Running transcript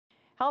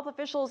Health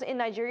officials in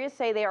Nigeria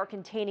say they are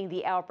containing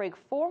the outbreak.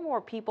 4 more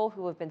people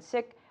who have been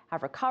sick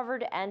have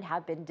recovered and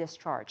have been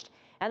discharged.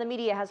 And the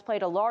media has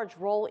played a large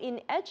role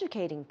in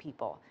educating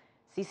people.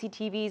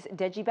 CCTV's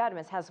Deji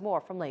Badmus has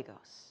more from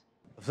Lagos.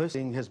 This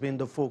thing has been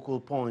the focal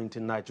point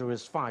in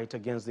Nigeria's fight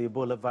against the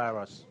Ebola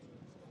virus.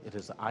 It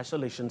is an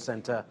isolation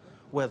center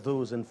where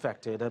those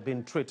infected have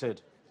been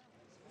treated.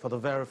 For the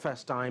very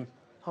first time,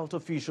 health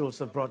officials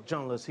have brought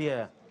journalists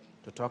here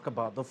to talk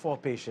about the 4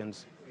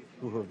 patients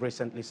who have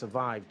recently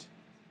survived.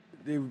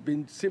 They've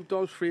been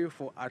symptom-free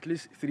for at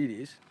least 3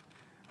 days,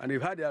 and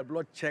they've had their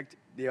blood checked.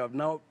 They have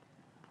now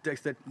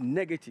tested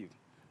negative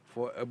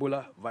for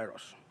Ebola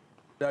virus.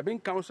 They are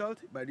being counseled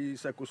by the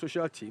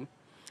psychosocial team,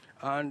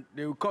 and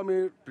they will come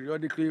in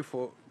periodically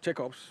for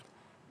checkups.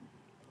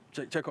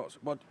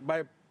 But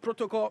by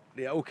protocol,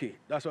 they are okay.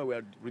 That's why we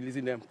are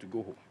releasing them to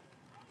go home.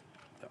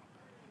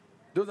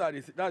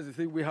 Yeah. That's the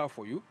thing we have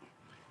for you.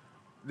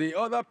 The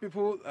other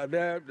people are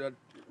there. That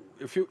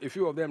a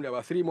few of them, there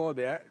were 3 more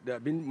there. They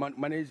have been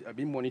managed, have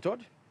been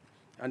monitored,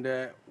 and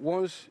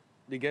once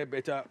they get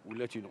better, we'll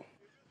let you know.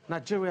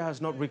 Nigeria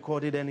has not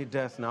recorded any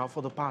death now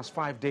for the past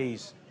 5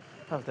 days.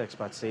 Health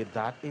experts say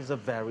that is a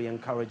very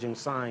encouraging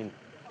sign.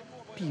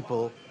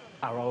 People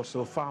are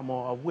also far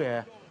more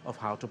aware of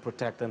how to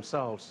protect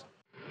themselves.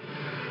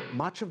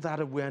 Much of that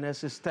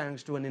awareness is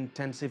thanks to an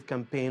intensive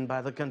campaign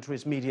by the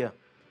country's media.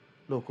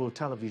 Local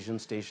television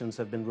stations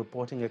have been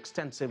reporting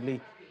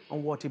extensively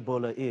on what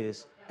Ebola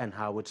is and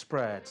how it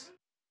spreads.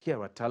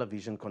 Here at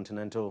Television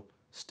Continental,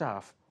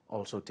 staff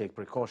also take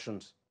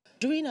precautions.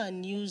 During our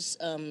news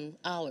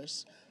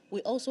hours,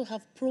 we also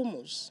have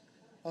promos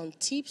on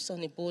tips on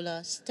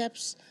Ebola,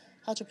 steps,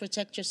 how to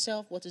protect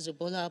yourself, what is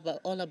Ebola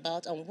all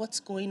about, and what's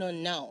going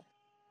on now.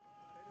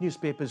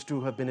 Newspapers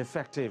too have been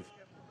effective,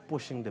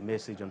 pushing the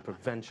message on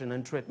prevention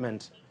and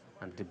treatment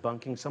and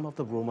debunking some of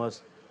the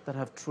rumors that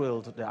have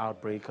trailed the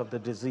outbreak of the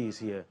disease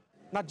here.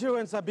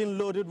 Nigerians have been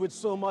loaded with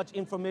so much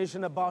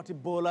information about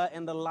Ebola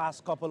in the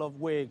last couple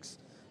of weeks.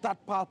 That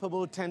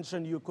palpable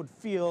tension you could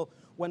feel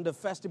when the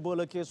first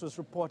Ebola case was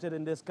reported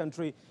in this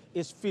country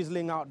is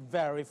fizzling out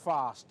very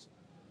fast.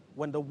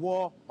 When the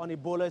war on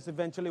Ebola is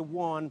eventually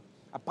won,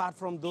 apart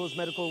from those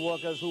medical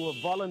workers who have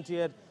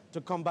volunteered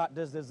to combat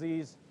this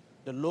disease,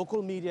 the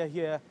local media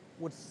here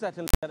would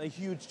certainly get a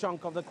huge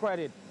chunk of the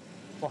credit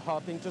for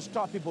helping to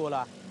stop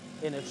Ebola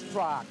in its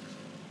tracks.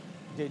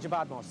 Deji,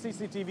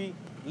 CCTV,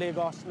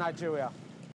 Lagos, Nigeria.